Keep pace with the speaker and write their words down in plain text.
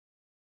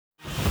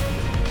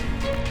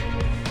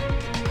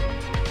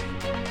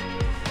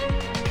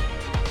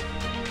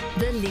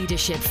The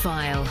Leadership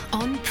File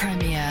on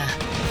Premier.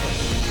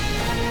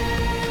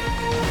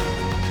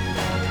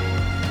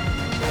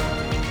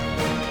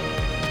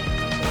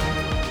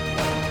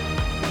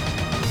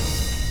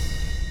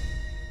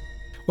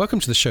 Welcome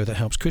to the show that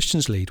helps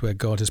Christians lead where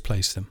God has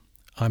placed them.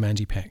 I'm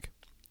Andy Peck.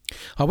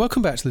 I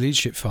welcome back to the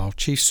Leadership File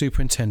Chief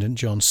Superintendent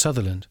John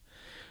Sutherland.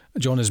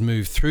 John has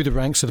moved through the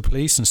ranks of the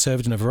police and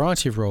served in a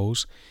variety of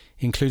roles,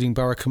 including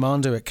Borough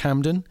Commander at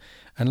Camden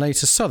and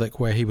later Southwark,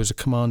 where he was a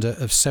commander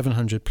of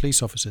 700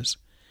 police officers.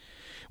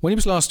 When he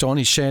was last on,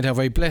 he shared how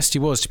very blessed he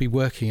was to be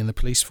working in the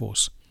police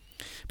force.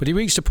 But he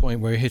reached a point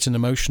where he hit an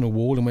emotional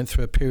wall and went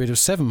through a period of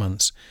 7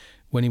 months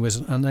when he was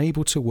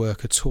unable to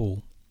work at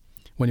all.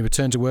 When he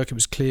returned to work, it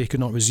was clear he could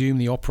not resume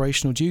the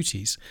operational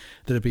duties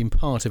that had been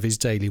part of his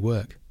daily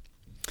work.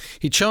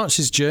 He charts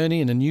his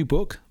journey in a new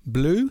book,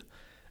 Blue,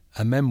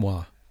 a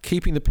memoir,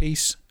 Keeping the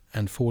Peace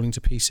and Falling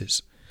to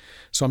Pieces.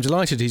 So I'm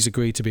delighted he's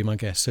agreed to be my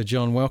guest. So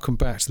John, welcome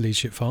back to the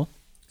Leadership File.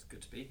 It's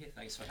good to be here.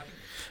 Thanks for having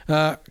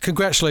me.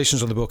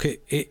 Congratulations on the book.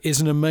 It is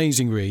an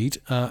amazing read.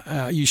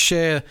 You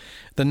share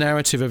the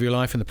narrative of your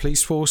life in the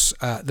police force.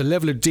 The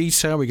level of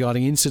detail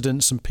regarding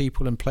incidents and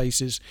people and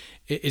places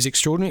is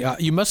extraordinary.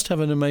 You must have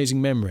an amazing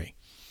memory.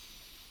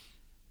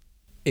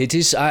 It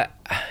is.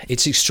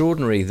 It's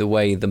extraordinary the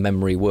way the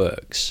memory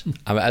works.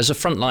 As a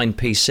frontline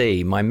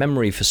PC, my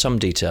memory for some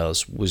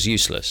details was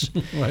useless.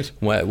 Right.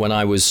 When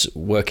I was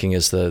working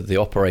as the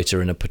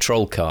operator in a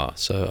patrol car,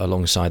 so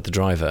alongside the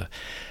driver,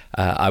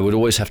 I would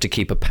always have to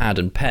keep a pad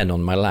and pen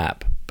on my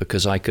lap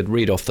because I could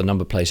read off the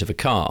number plate of a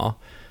car,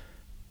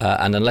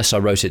 and unless I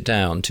wrote it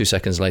down, 2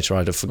 seconds later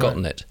I'd have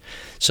forgotten it.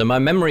 So my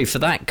memory for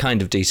that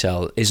kind of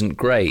detail isn't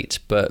great,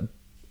 but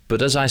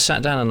as I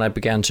sat down and I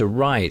began to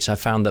write, I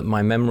found that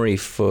my memory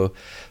for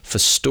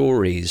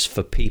stories,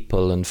 for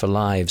people and for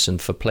lives and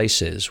for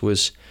places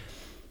was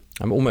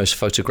almost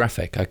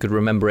photographic. I could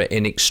remember it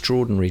in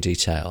extraordinary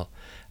detail,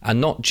 and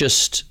not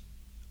just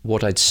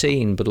what I'd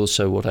seen, but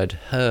also what I'd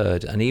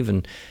heard, and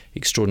even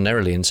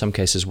extraordinarily, in some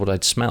cases, what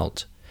I'd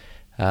smelt.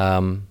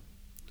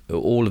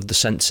 All of the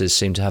senses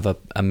seem to have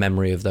a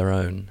memory of their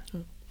own.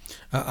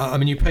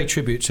 You pay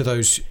tribute to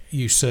those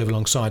you serve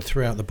alongside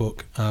throughout the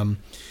book.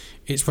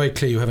 It's very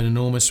clear you have an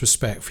enormous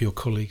respect for your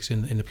colleagues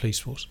in the police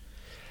force.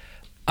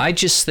 I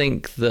just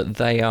think that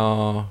they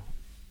are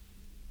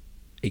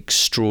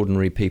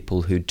extraordinary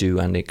people who do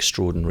an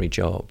extraordinary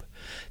job.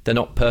 They're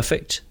not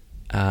perfect.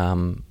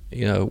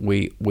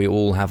 We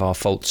all have our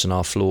faults and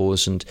our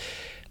flaws, and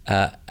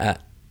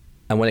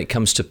when it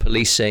comes to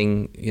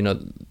policing,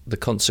 the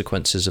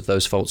consequences of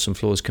those faults and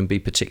flaws can be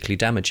particularly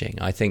damaging.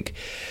 I think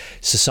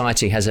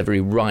society has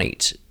every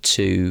right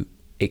to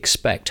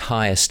expect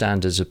higher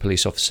standards of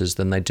police officers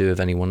than they do of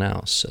anyone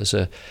else as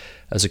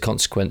a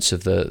consequence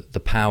of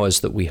the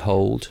powers that we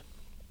hold,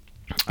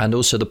 and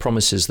also the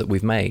promises that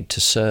we've made to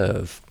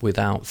serve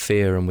without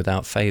fear and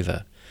without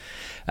favour.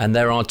 And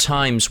there are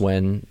times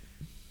when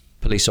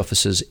police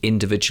officers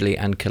individually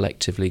and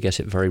collectively get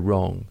it very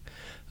wrong,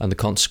 and the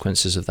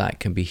consequences of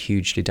that can be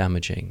hugely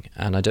damaging.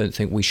 And I don't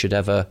think we should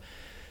ever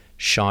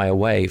shy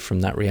away from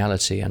that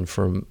reality and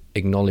from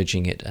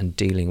acknowledging it and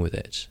dealing with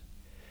it.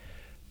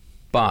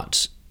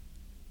 But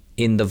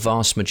in the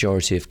vast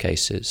majority of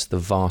cases, the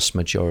vast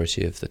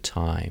majority of the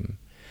time,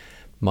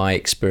 my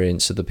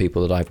experience of the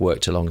people that I've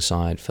worked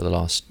alongside for the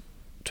last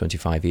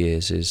 25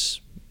 years is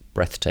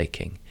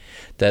breathtaking.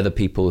 They're the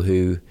people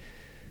who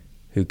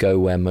go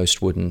where most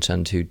wouldn't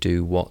and who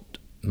do what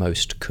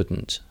most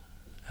couldn't.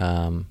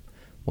 One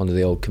of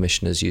the old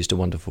commissioners used a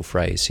wonderful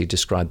phrase. He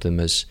described them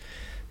as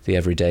the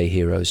everyday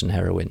heroes and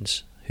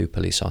heroines who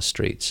police our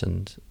streets,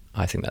 and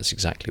I think that's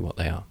exactly what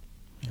they are.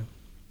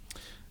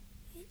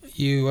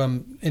 You,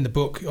 in the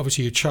book,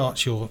 obviously you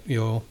chart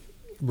your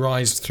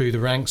rise through the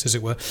ranks, as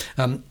it were.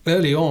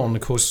 Early on,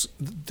 of course,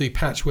 the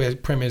patch where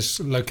Premier's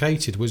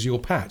located was your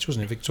patch,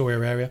 wasn't it, Victoria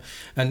area?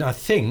 And I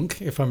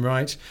think, if I'm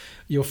right,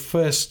 your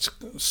first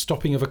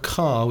stopping of a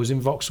car was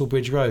in Vauxhall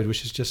Bridge Road,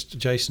 which is just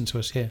adjacent to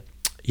us here.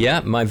 Yeah,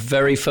 my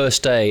very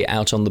first day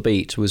out on the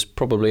beat was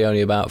probably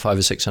only about 500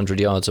 or 600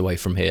 yards away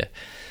from here.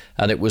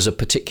 And it was a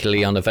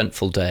particularly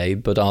uneventful day,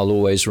 but I'll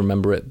always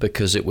remember it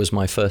because it was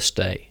my first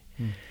day.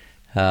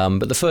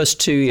 But the first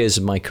 2 years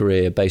of my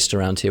career based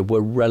around here were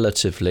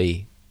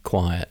relatively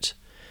quiet,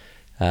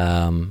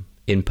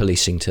 in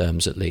policing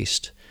terms at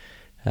least.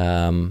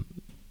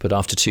 But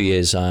after 2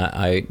 years,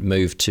 I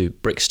moved to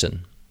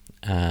Brixton,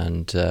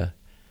 and that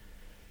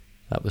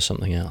was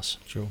something else.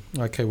 Sure.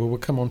 Okay, well, we'll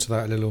come on to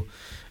that a little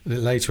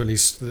later, at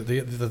least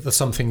the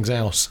something's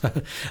else.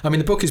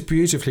 The book is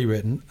beautifully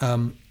written.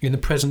 In the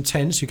present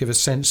tense, you give a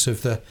sense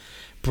of the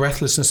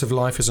breathlessness of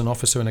life as an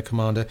officer and a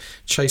commander,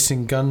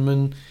 chasing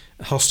gunmen,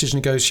 hostage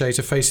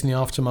negotiator, facing the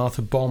aftermath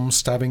of bombs,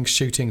 stabbings,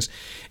 shootings.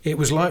 It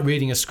was like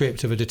reading a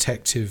script of a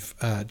detective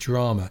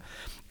drama.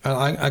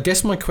 I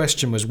guess my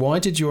question was, why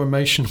did your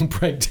emotional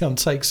breakdown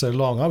take so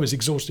long? I was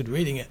exhausted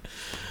reading it.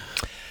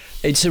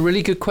 It's a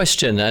really good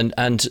question,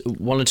 and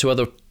one or two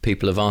other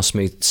people have asked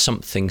me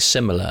something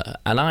similar,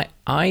 and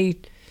I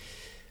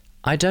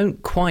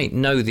don't quite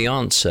know the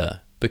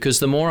answer because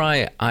the more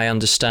I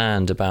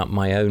understand about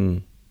my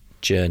own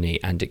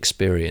journey and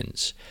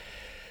experience,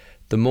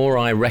 the more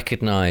I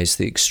recognise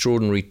the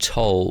extraordinary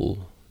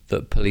toll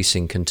that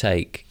policing can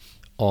take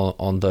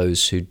on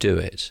those who do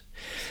it.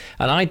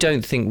 And I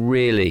don't think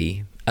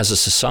really, as a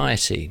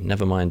society,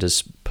 never mind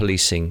as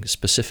policing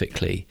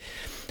specifically,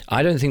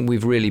 I don't think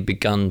we've really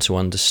begun to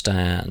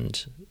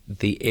understand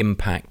the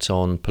impact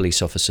on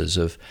police officers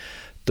of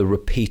the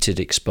repeated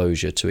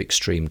exposure to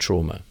extreme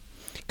trauma.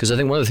 Because I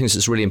think one of the things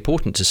that's really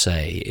important to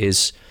say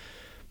is,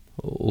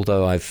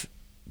 although I've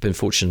been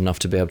fortunate enough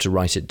to be able to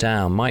write it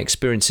down, my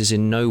experience is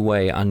in no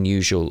way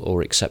unusual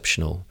or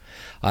exceptional.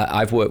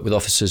 I've worked with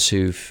officers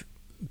who've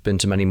been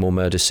to many more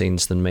murder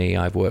scenes than me.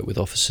 I've worked with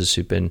officers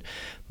who've been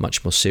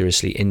much more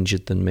seriously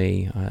injured than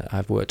me.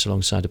 I've worked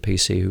alongside a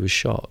PC who was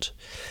shot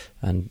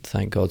and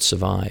thank God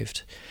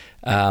survived.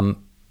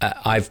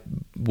 I've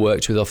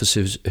worked with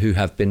officers who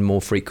have been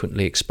more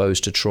frequently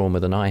exposed to trauma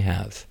than I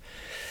have.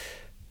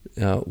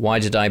 Why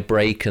did I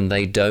break and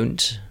they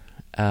don't?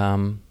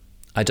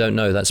 I don't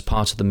know. That's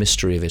part of the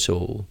mystery of it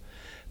all.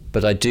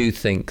 But I do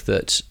think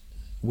that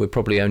we're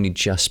probably only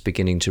just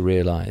beginning to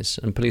realise,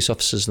 and police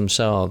officers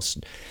themselves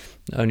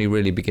only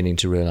really beginning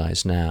to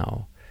realise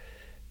now,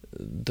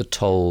 the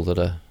toll that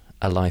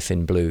a life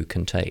in blue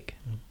can take.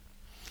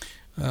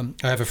 I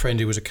have a friend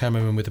who was a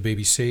cameraman with the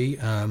BBC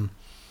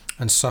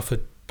and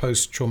suffered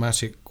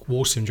post-traumatic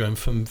war syndrome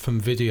from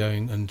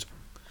videoing and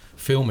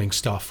filming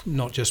stuff,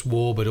 not just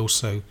war but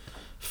also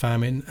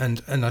famine.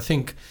 And I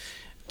think,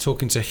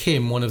 talking to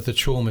him, one of the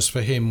traumas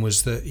for him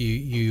was that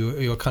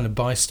you're a kind of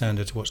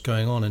bystander to what's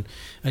going on,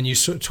 and you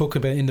sort of talk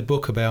about in the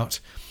book about,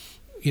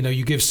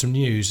 you give some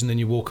news and then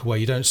you walk away,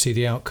 you don't see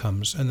the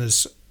outcomes, and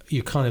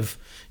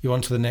you're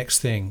on to the next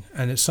thing,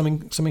 and it's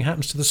something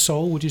happens to the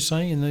soul, would you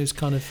say, in those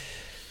kind of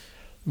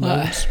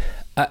moments?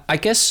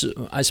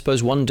 I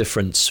suppose one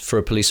difference for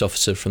a police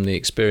officer from the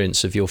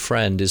experience of your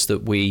friend is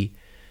that we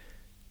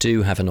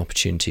do have an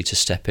opportunity to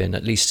step in,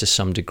 at least to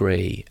some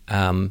degree.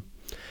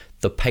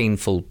 The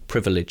painful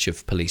privilege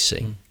of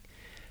policing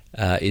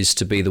is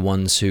to be the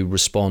ones who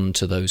respond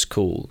to those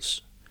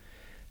calls.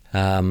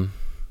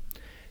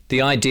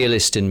 The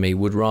idealist in me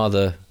would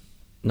rather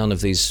none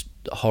of these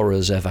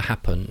horrors ever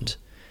happened.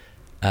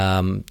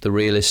 The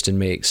realist in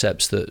me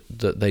accepts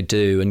that they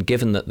do, and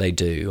given that they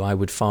do, I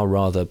would far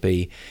rather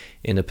be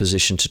in a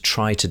position to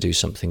try to do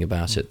something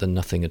about it than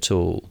nothing at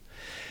all.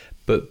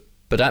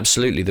 But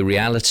absolutely, the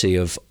reality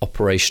of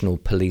operational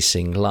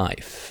policing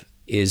life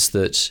is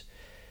that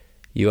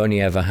you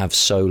only ever have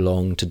so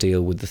long to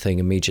deal with the thing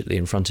immediately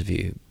in front of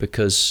you,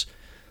 because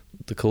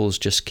the calls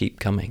just keep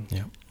coming.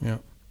 Yeah.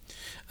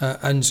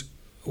 And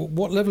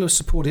what level of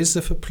support is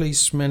there for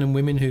policemen and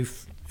women who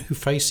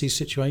face these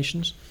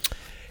situations?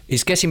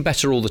 It's getting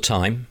better all the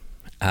time.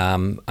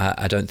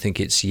 I don't think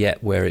it's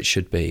yet where it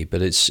should be,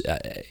 but it's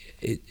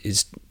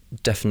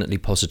definitely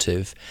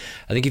positive.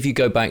 I think if you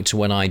go back to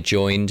when I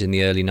joined in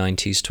the early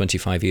 90s,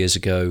 25 years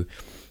ago,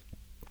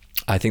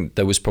 I think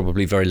there was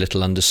probably very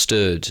little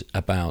understood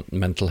about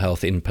mental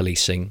health in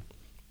policing.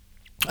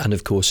 And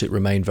of course, it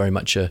remained very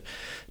much a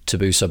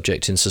taboo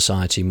subject in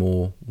society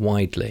more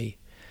widely.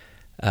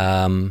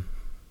 And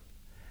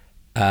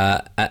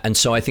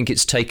so I think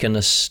it's taken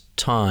us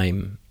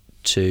time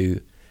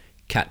to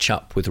catch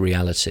up with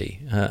reality.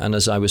 And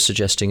as I was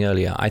suggesting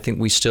earlier, I think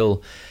we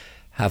still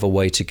have a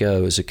way to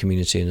go as a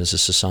community and as a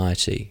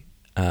society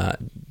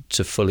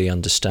to fully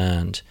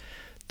understand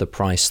the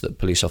price that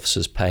police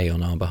officers pay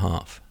on our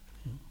behalf.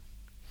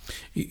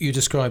 You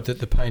described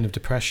the pain of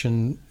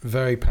depression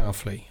very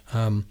powerfully.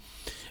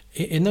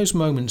 In those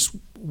moments,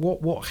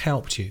 what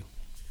helped you?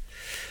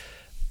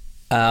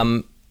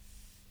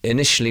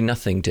 Initially,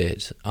 nothing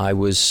did. I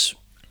was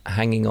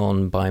hanging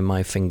on by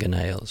my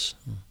fingernails.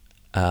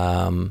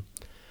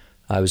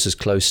 I was as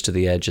close to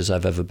the edge as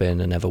I've ever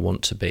been and ever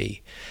want to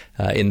be.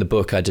 In the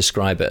book, I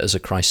describe it as a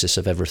crisis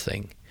of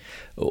everything.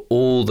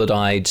 All that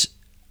I'd,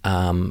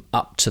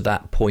 up to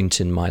that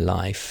point in my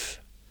life,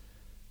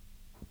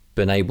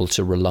 been able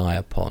to rely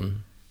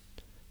upon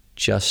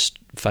just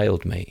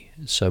failed me.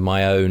 So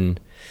my own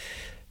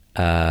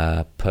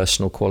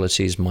personal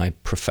qualities, my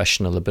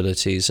professional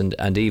abilities,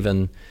 and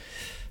even,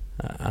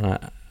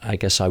 I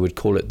guess I would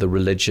call it the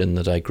religion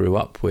that I grew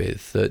up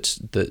with,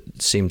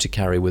 that seemed to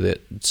carry with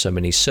it so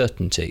many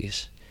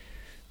certainties.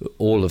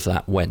 All of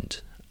that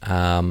went.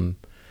 And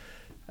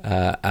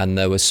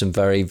there were some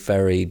very,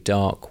 very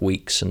dark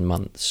weeks and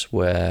months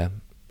where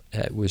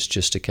it was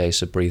just a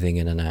case of breathing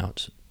in and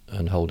out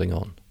and holding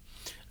on.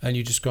 And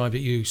you described it,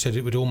 you said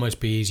it would almost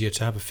be easier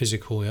to have a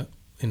physical,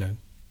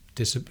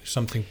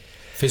 something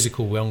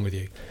physical wrong with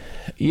you.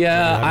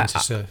 Yeah,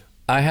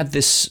 I had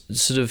this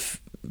sort of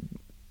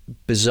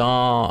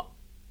bizarre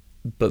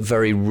but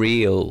very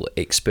real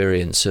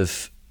experience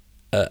of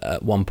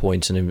at one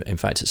point, and in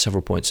fact at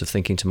several points, of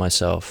thinking to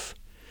myself,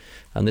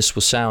 and this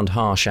will sound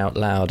harsh out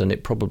loud and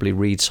it probably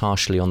reads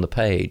harshly on the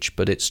page,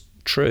 but it's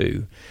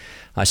true.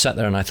 I sat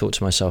there and I thought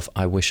to myself,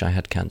 I wish I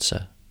had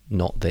cancer,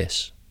 not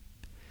this.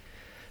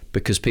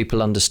 Because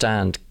people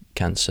understand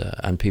cancer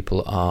and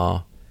people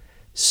are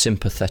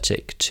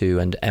sympathetic to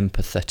and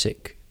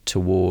empathetic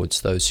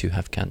towards those who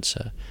have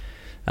cancer.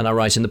 And I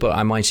write in the book,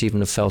 I might even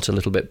have felt a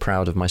little bit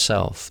proud of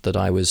myself that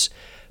I was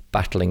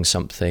battling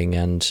something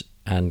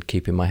and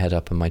keeping my head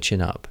up and my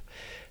chin up.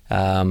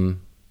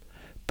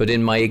 But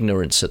in my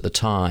ignorance at the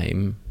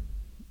time,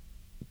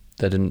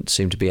 there didn't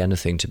seem to be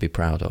anything to be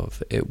proud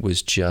of. It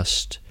was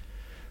just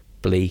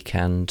bleak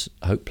and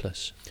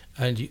hopeless.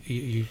 And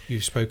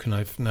you've spoken,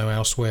 I know,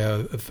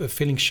 elsewhere of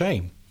feeling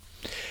shame.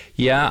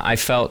 Yeah, I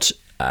felt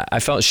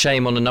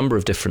shame on a number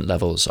of different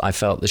levels. I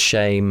felt the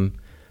shame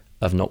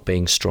of not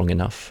being strong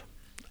enough.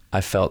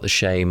 I felt the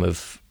shame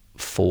of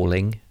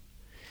falling.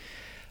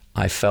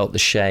 I felt the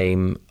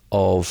shame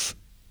of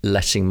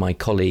letting my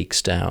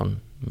colleagues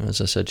down.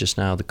 As I said just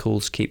now, the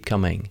calls keep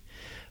coming,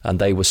 and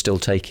they were still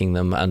taking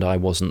them, and I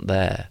wasn't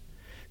there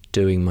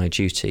doing my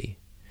duty.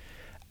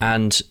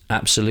 And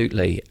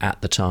absolutely,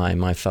 at the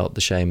time, I felt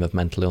the shame of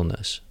mental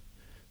illness.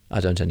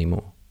 I don't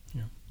anymore.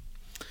 Yeah.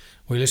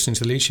 We're listening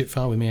to the Leadership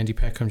File with me, Andy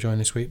Peck. I'm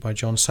joined this week by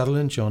John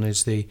Sutherland. John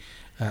is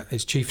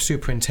is Chief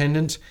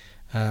Superintendent,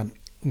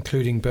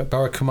 including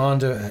Borough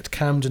Commander at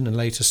Camden and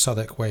later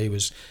Southwark, where he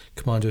was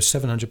Commander of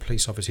 700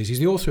 police officers. He's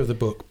the author of the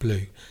book,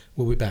 Blue.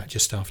 We'll be back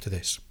just after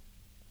this.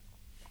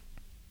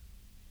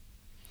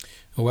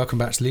 Well, welcome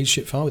back to the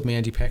Leadership File with me,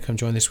 Andy Peck. I'm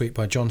joined this week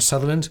by John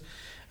Sutherland.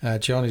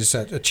 John is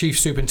a Chief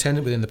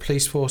Superintendent within the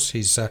police force.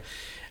 He's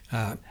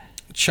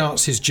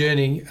charts his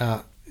journey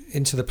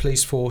into the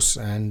police force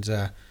and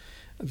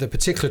the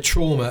particular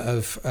trauma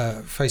of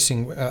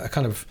facing a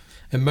kind of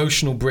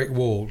emotional brick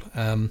wall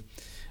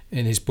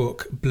in his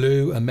book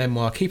Blue, a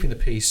memoir, keeping the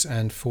peace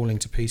and falling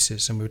to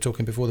pieces. And we were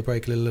talking before the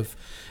break a little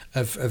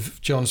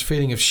of John's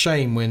feeling of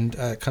shame when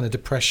kind of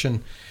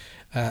depression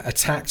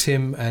attacked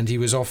him and he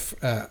was off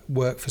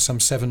work for some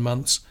 7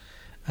 months.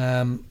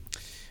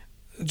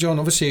 John,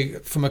 obviously,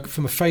 from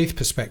a faith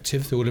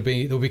perspective, there will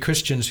be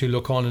Christians who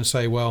look on and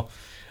say, well,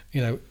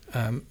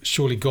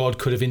 surely God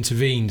could have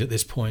intervened at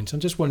this point.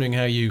 I'm just wondering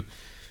how you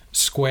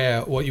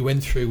square what you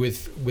went through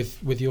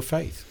with your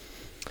faith.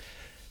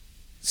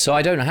 So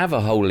I don't have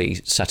a wholly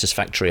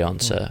satisfactory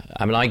answer.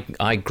 I mean,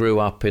 I grew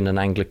up in an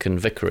Anglican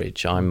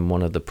vicarage. I'm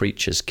one of the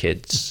preacher's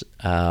kids.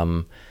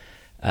 I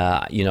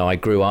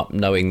grew up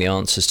knowing the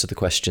answers to the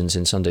questions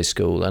in Sunday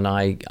school, and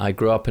I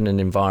grew up in an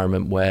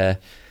environment where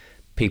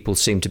people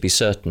seem to be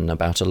certain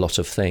about a lot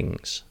of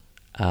things.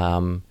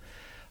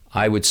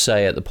 I would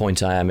say at the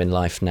point I am in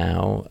life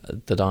now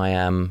that I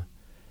am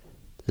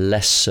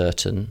less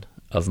certain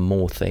of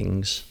more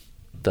things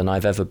than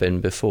I've ever been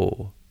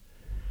before.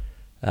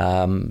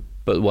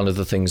 But one of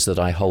the things that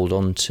I hold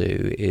on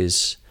to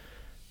is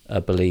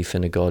a belief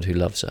in a God who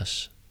loves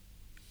us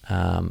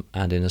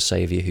and in a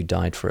Saviour who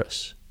died for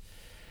us.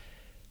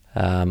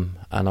 And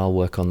I'll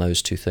work on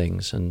those two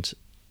things and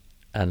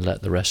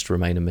let the rest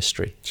remain a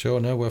mystery. Sure,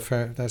 no, well,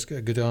 fair. That's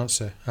a good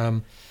answer.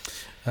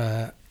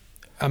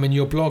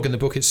 Your blog and the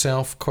book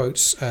itself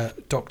quotes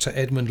Dr.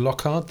 Edmund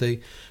Lockhart, the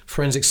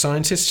forensic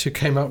scientist who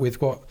came up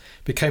with what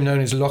became known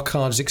as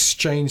Lockhardt's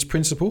exchange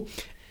principle.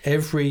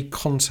 Every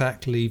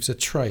contact leaves a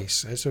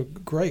trace. It's a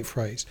great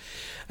phrase.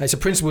 It's a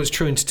principle that's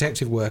true in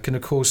detective work and,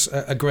 of course,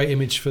 a great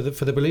image for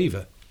the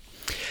believer.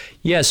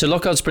 Yeah, so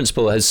Lockhardt's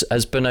principle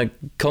has been a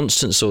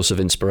constant source of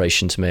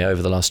inspiration to me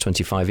over the last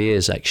 25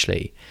 years,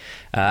 actually.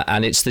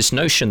 And it's this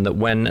notion that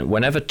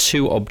whenever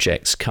two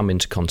objects come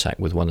into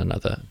contact with one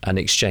another, an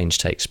exchange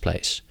takes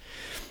place.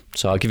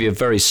 So I'll give you a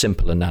very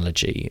simple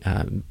analogy.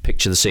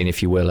 Picture the scene,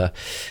 if you will.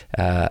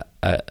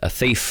 A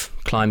thief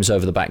climbs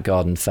over the back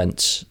garden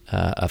fence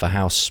of a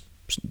house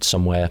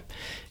somewhere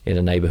in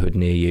a neighbourhood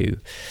near you,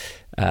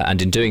 and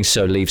in doing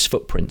so leaves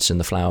footprints in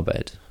the flower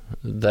bed.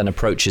 Then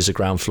approaches a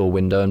ground floor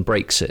window and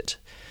breaks it,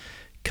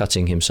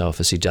 cutting himself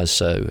as he does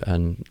so,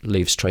 and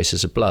leaves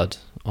traces of blood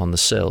on the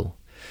sill.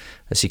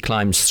 As he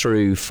climbs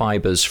through,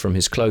 fibres from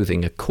his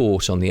clothing are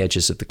caught on the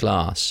edges of the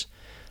glass,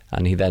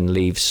 and he then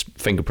leaves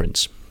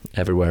fingerprints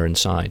everywhere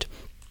inside.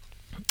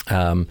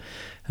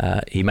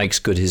 He makes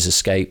good his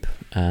escape,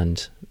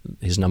 and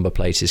his number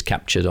plate is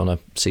captured on a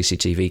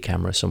CCTV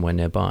camera somewhere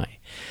nearby.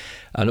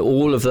 And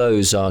all of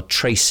those are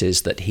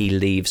traces that he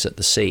leaves at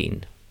the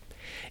scene.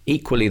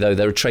 Equally, though,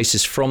 there are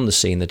traces from the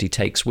scene that he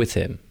takes with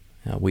him.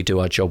 We do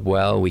our job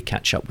well, we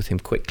catch up with him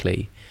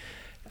quickly,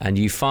 and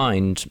you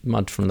find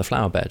mud from the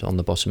flower bed on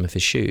the bottom of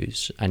his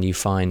shoes, and you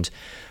find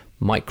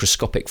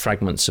microscopic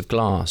fragments of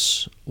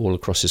glass all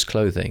across his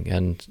clothing,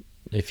 and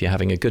if you're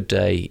having a good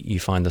day, you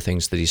find the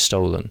things that he's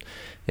stolen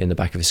in the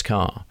back of his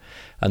car.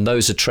 And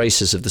those are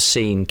traces of the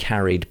scene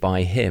carried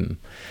by him.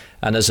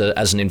 And as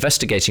an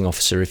investigating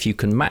officer, if you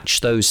can match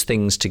those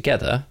things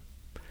together,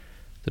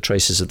 the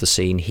traces of the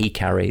scene he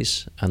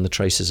carries and the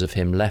traces of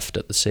him left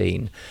at the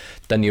scene,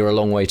 then you're a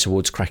long way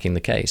towards cracking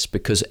the case,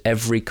 because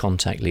every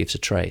contact leaves a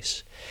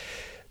trace.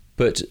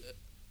 But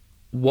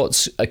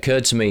what's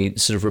occurred to me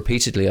sort of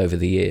repeatedly over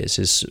the years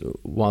is,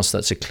 whilst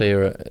that's a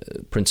clear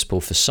principle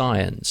for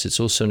science, it's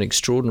also an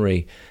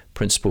extraordinary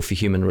principle for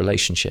human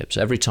relationships.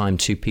 Every time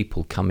two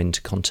people come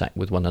into contact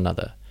with one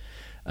another,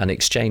 an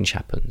exchange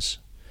happens.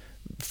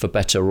 for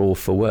better or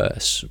for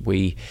worse.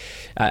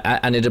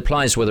 And it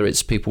applies whether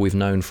it's people we've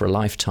known for a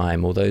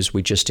lifetime or those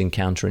we just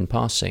encounter in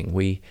passing.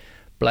 We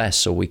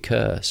bless or we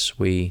curse,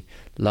 we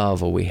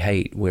love or we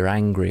hate, we're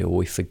angry or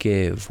we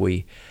forgive,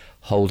 we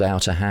hold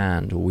out a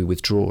hand or we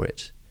withdraw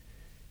it.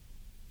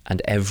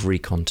 And every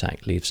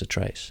contact leaves a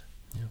trace.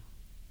 Yeah.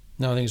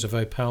 No, I think it's a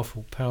very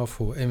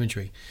powerful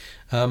imagery.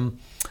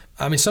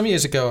 Some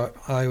years ago,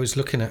 I was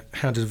looking at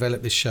how to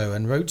develop this show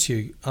and wrote to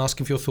you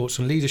asking for your thoughts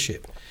on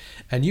leadership.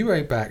 And you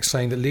wrote back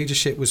saying that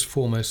leadership was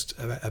foremost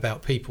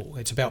about people.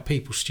 It's about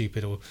people,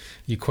 stupid. Or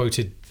you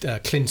quoted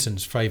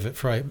Clinton's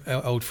favourite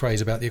old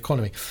phrase about the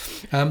economy.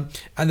 And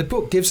the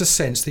book gives a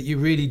sense that you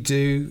really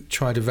do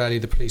try to value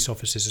the police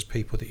officers as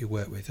people that you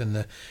work with.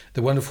 And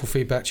the wonderful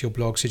feedback to your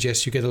blog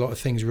suggests you get a lot of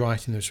things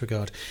right in this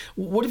regard.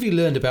 What have you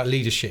learned about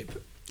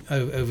leadership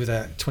over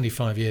that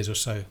 25 years or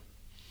so?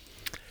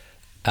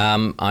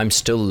 I'm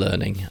still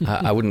learning.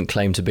 I wouldn't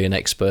claim to be an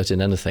expert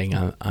in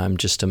anything. I'm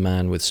just a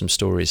man with some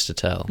stories to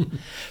tell.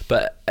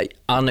 But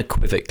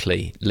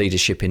unequivocally,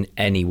 leadership in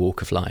any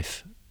walk of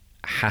life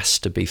has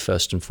to be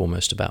first and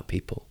foremost about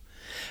people.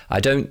 I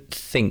don't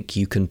think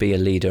you can be a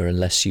leader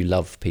unless you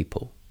love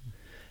people.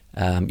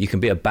 You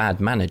can be a bad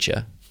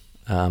manager,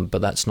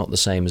 but that's not the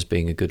same as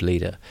being a good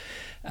leader.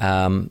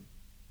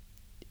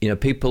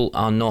 People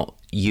are not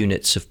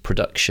units of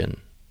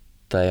production.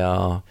 They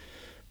are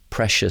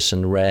precious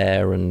and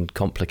rare and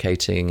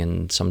complicating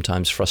and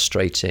sometimes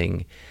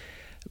frustrating,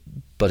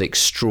 but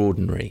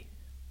extraordinary.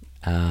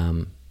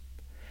 And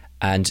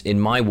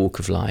in my walk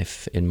of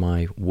life, in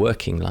my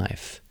working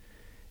life,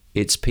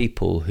 it's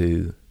people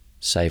who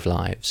save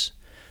lives,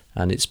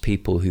 and it's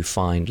people who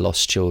find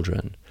lost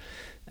children,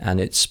 and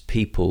it's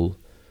people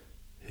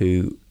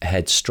who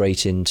head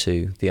straight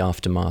into the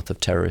aftermath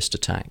of terrorist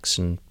attacks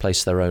and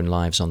place their own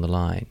lives on the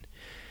line.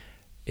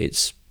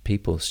 It's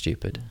people,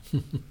 stupid.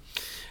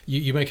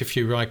 You make a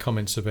few wry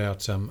comments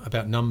about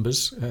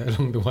numbers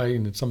along the way,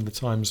 and some of the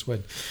times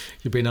when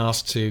you've been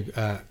asked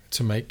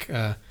to make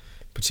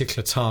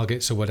particular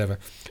targets or whatever.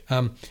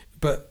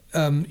 But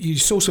you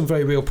saw some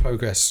very real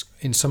progress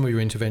in some of your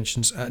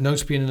interventions,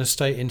 notably in an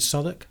estate in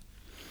Southwark.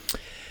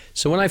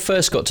 So when I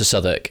first got to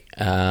Southwark,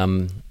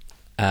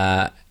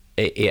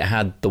 it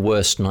had the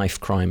worst knife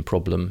crime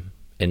problem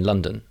in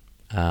London,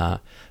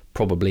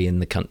 probably in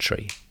the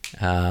country.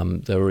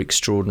 There were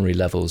extraordinary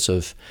levels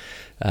of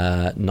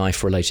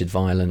knife-related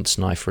violence,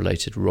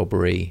 knife-related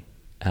robbery,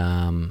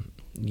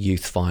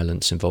 youth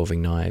violence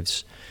involving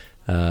knives.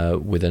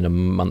 Within a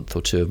month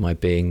or two of my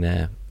being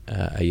there,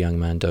 a young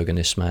man, Dogan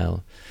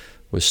Ismail,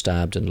 was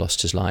stabbed and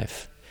lost his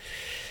life.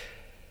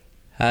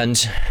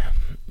 And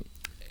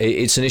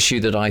it's an issue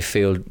that I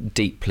feel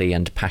deeply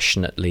and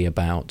passionately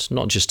about,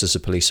 not just as a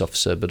police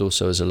officer, but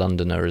also as a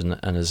Londoner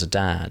and as a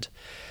dad.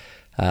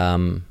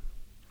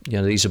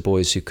 These are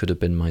boys who could have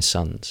been my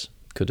sons,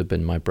 could have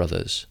been my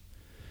brothers,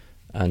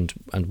 and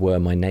were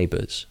my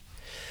neighbours.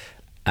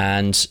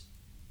 And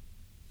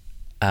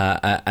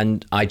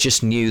I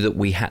just knew that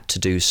we had to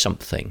do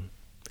something.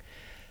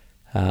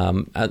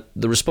 The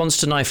response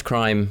to knife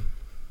crime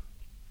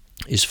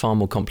is far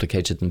more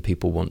complicated than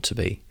people want to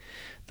be.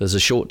 There's a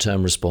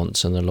short-term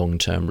response and a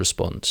long-term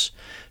response.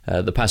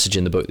 The passage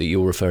in the book that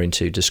you're referring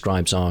to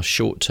describes our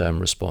short-term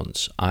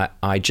response. I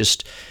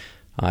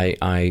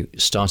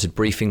started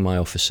briefing my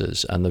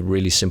officers, and the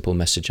really simple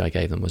message I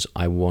gave them was,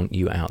 I want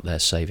you out there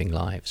saving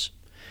lives.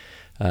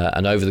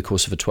 And over the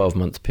course of a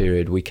 12-month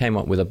period, we came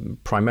up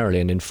with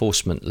primarily an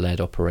enforcement-led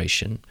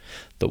operation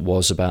that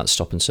was about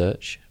stop and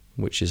search,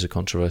 which is a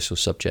controversial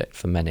subject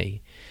for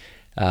many,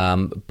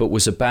 but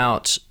was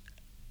about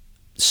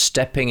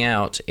stepping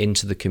out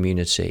into the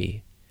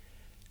community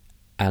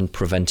and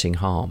preventing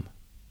harm.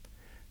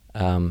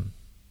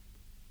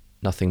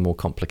 Nothing more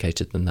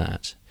complicated than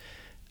that.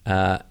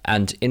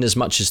 And in as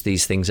much as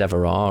these things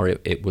ever are,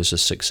 it was a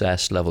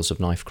success. Levels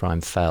of knife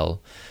crime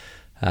fell.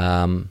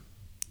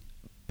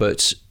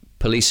 But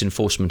police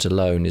enforcement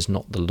alone is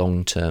not the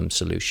long-term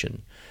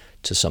solution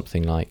to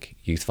something like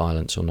youth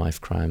violence or knife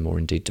crime, or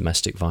indeed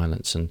domestic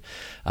violence, and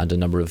a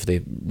number of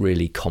the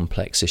really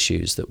complex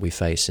issues that we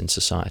face in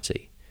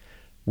society.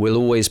 We'll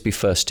always be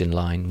first in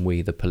line,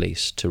 we the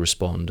police, to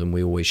respond, and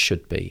we always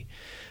should be.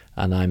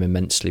 And I'm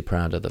immensely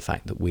proud of the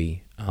fact that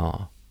we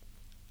are.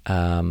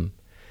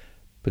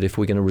 But if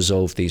we're going to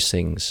resolve these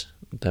things,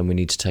 then we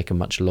need to take a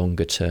much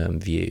longer term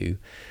view,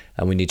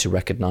 and we need to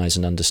recognise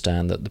and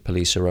understand that the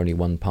police are only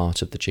one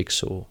part of the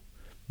jigsaw.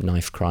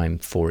 Knife crime,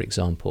 for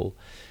example,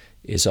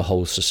 is a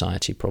whole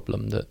society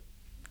problem that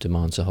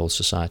demands a whole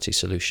society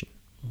solution.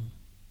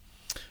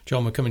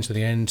 John, we're coming to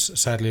the end,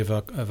 sadly, of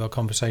our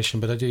conversation,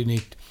 but I do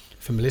need,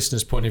 from a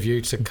listener's point of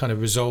view, to kind of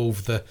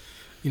resolve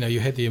you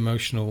had the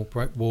emotional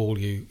brick wall,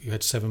 you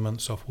had 7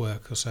 months off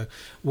work or so.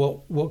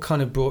 What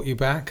kind of brought you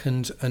back,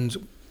 and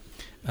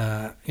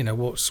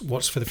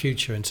what's for the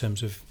future in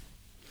terms of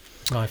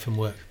life and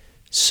work?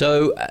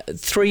 So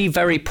 3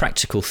 very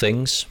practical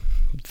things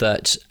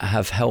that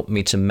have helped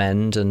me to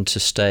mend and to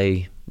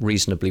stay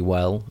reasonably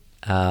well.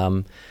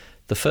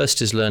 The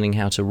first is learning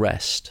how to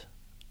rest.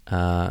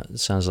 It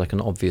sounds like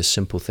an obvious,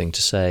 simple thing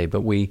to say,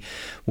 but we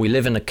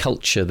live in a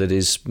culture that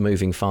is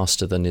moving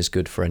faster than is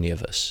good for any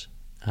of us.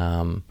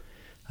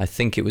 I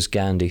think it was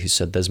Gandhi who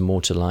said there's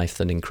more to life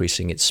than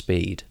increasing its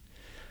speed,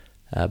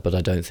 but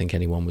I don't think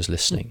anyone was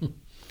listening.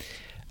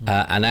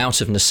 And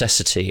out of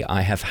necessity,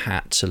 I have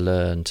had to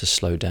learn to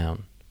slow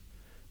down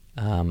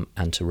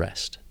and to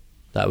rest.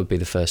 That would be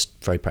the first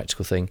very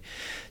practical thing.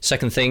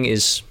 Second thing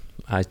is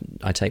I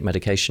take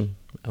medication.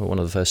 One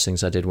of the first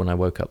things I did when I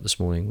woke up this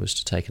morning was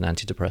to take an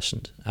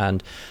antidepressant,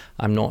 and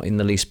I'm not in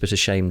the least bit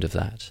ashamed of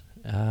that.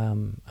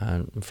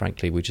 And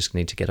frankly, we just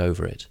need to get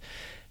over it.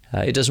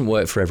 It doesn't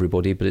work for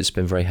everybody, but it's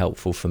been very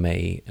helpful for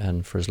me,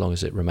 and for as long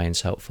as it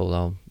remains helpful,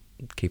 I'll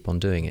keep on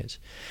doing it.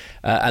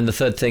 And the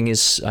third thing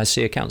is I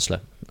see a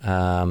counsellor.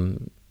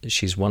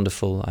 She's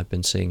wonderful. I've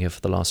been seeing her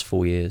for the last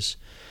 4 years.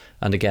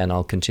 And again,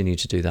 I'll continue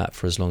to do that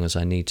for as long as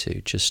I need to.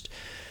 Just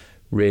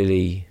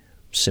really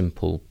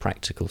simple,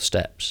 practical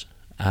steps.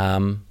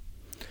 On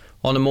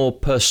a more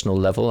personal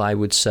level, I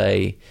would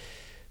say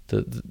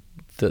that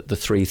the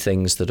three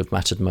things that have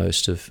mattered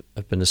most have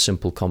been a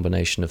simple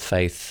combination of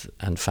faith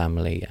and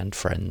family and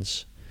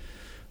friends.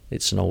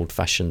 It's an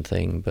old-fashioned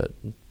thing, but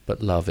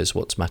love is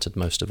what's mattered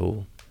most of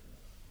all.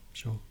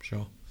 Sure.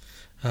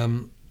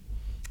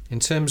 In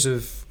terms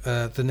of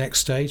the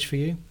next stage for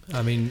you,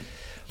 I mean...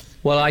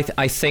 Well,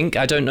 I think,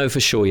 I don't know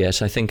for sure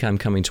yet, I think I'm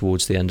coming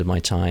towards the end of my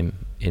time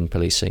in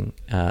policing,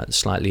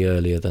 slightly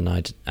earlier than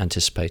I'd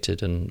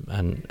anticipated,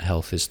 and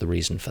health is the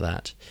reason for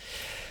that.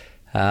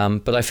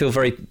 But I feel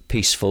very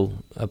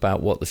peaceful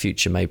about what the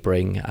future may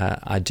bring.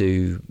 I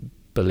do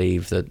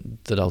believe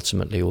that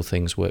ultimately all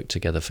things work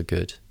together for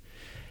good.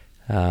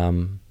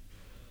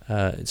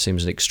 It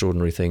seems an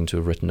extraordinary thing to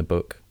have written a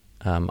book.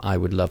 I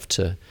would love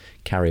to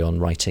carry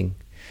on writing,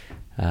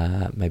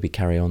 maybe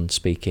carry on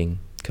speaking,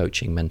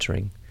 coaching,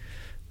 mentoring.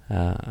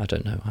 I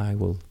don't know. I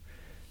will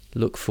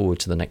look forward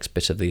to the next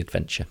bit of the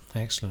adventure.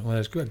 Excellent. Well,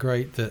 it's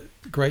great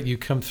you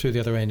come through the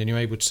other end and you're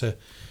able to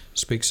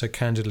speak so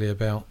candidly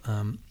about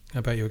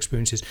your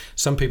experiences.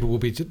 Some people will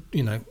be,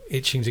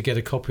 itching to get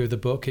a copy of the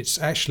book. It's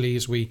actually,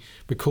 as we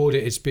record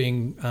it, it's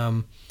being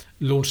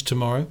launched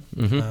tomorrow.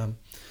 Mm-hmm.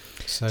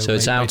 So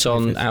it's out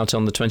on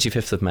the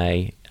 25th of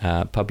May,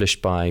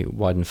 published by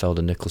Weidenfeld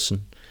and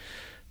Nicholson,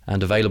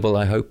 and available,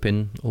 I hope,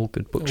 in all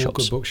good bookshops. All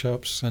good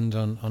bookshops and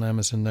on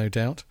Amazon, no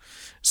doubt.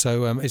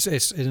 So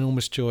it's an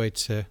enormous joy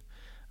to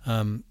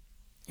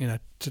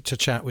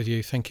chat with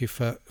you. Thank you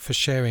for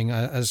sharing.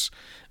 As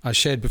I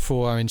shared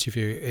before our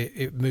interview,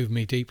 it moved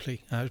me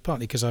deeply.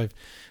 Partly because I've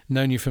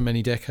known you for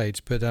many decades,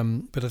 but I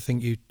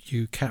think you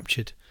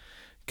captured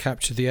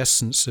the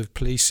essence of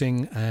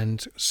policing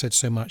and said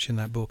so much in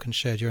that book and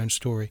shared your own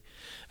story.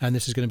 And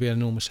this is going to be an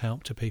enormous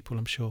help to people,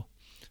 I'm sure.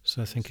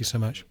 So thank you so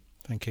much.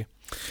 Thank you.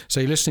 So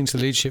you're listening to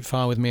The Leadership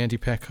File with me, Andy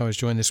Peck. I was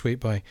joined this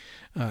week by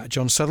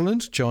John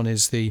Sutherland. John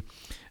is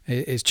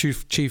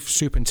Chief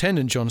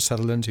Superintendent John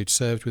Sutherland, who'd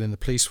served within the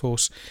police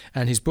force.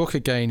 And his book,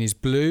 again, is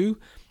Blue,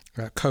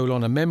 a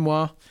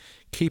memoir,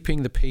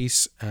 Keeping the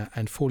Peace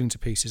and Falling to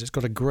Pieces. It's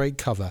got a great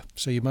cover,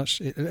 so you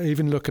must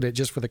even look at it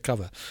just for the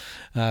cover.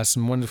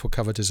 Some wonderful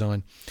cover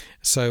design.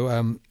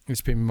 So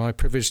it's been my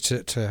privilege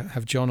to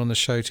have John on the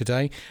show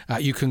today.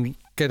 You can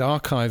get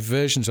archived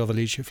versions of The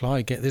Leadership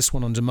File. Get this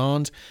one on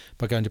demand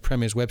by going to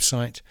Premier's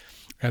website.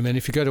 And then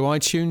if you go to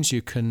iTunes,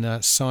 you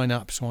can sign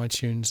up to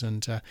iTunes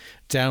and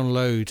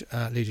download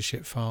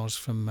leadership files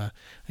from, I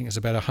think there's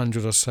about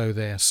 100 or so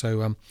there.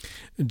 So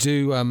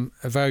do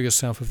avail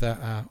yourself of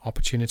that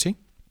opportunity.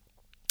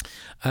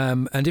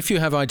 And if you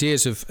have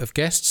ideas of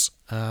guests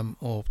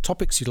or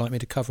topics you'd like me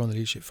to cover on the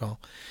Leadership File,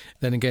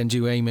 then again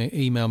do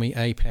email me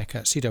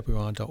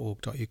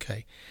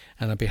apec@cwr.org.uk,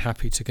 and I'd be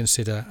happy to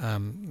consider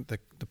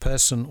the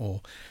person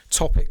or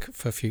topic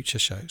for future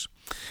shows.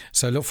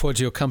 So look forward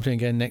to your company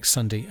again next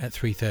Sunday at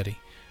 3:30.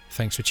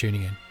 Thanks for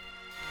tuning in.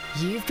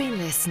 You've been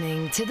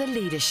listening to The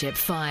Leadership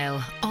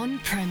File on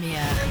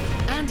Premier.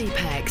 Andy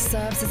Peck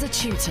serves as a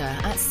tutor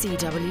at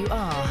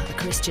CWR, a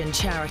Christian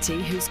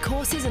charity whose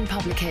courses and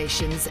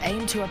publications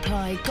aim to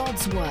apply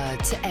God's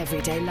Word to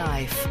everyday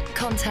life.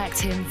 Contact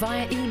him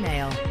via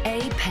email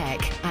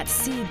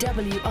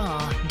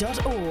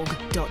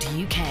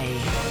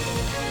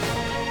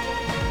apeck@cwr.org.uk.